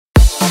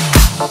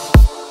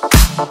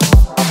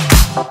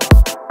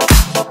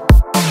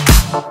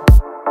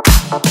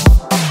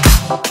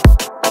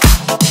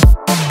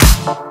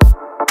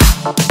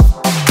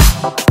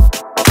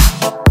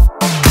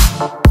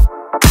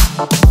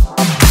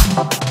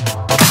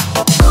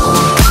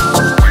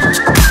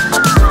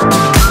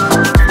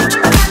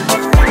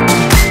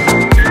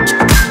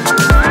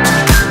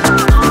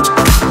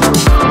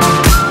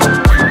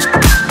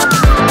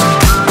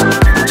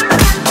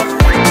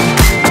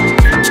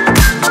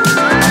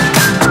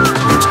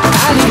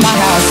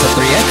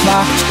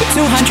With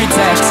 200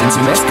 texts and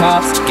 2 missed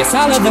calls. Guess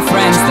all of the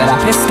friends that I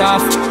pissed off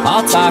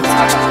all talked.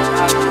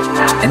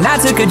 And I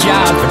took a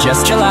job for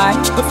just July,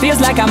 but feels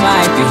like I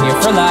might be here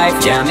for life.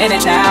 Yeah, I'm in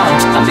it now,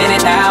 I'm in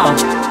it now.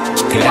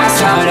 Could I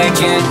start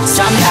again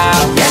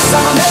somehow? Yes,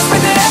 I'm a mess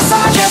with it, so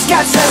I just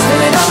got stress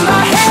filling up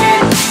my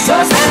head. So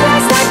I spent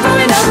last night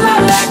throwing up my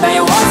life, now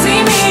you won't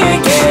see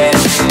me again.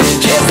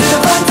 Cheers to the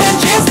front end,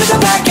 cheers to the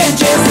back end,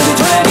 cheers to the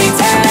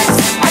 2010s.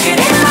 I get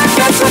in my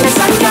guts when the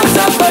sun comes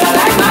up, but I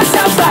like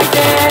myself like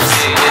this.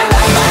 I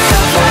like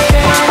myself like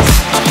this.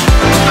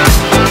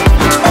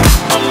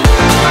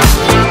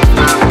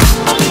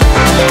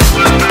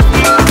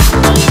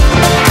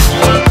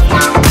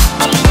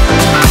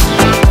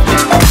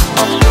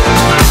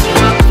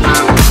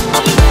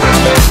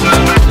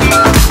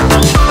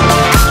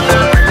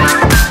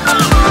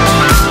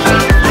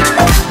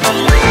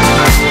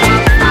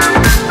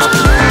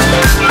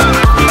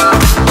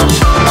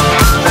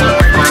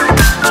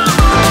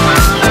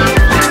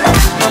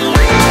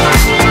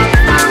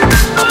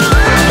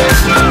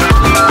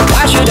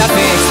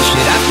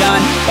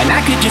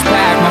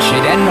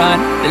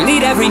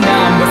 Delete every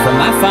number from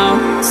my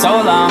phone,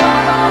 so long.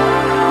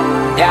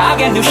 Yeah, I'll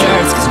get new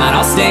shirts, cause mine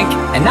all stink.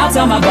 And I'll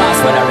tell my boss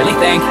what I really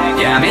think.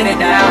 Yeah, I'm in it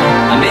now,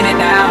 I'm in it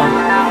now.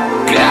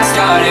 Could I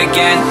start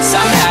again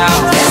somehow?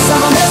 Yes,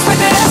 I'm a mess with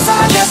it, so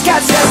I just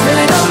got stress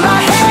filling up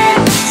my head.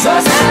 So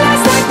I spent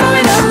last night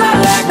throwing up my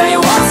life, now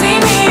you won't see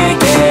me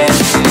again.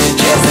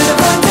 Cheers to the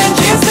front end,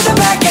 cheers to the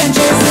back end,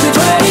 cheers to the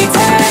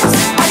 2010s.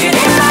 I get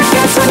in my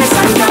guts when the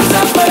sun comes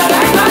up, but I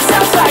like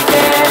myself like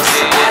this.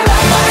 I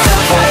like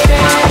myself like this.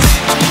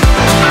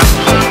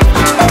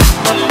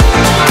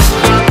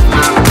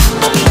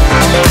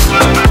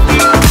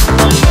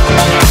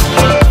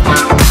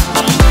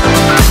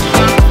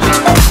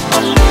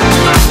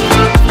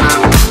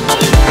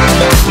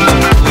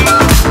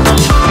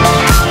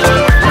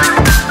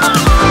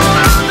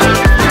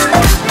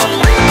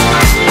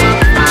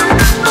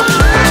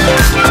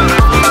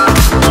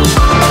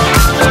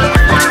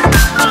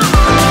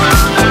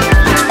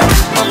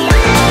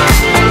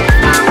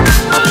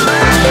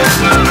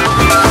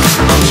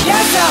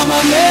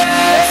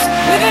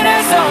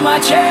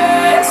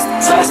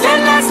 So I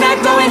spent last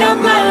night blowing up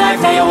my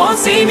life, now you won't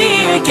see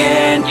me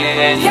again.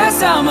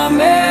 Yes, I'm a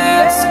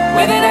mess,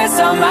 with an S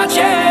on my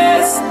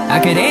chest. I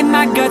could hate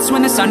my guts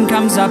when the sun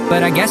comes up,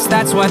 but I guess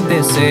that's what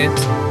this is.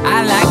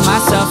 I like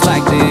myself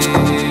like this.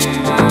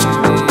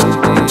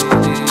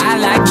 I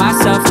like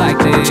myself like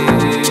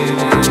this.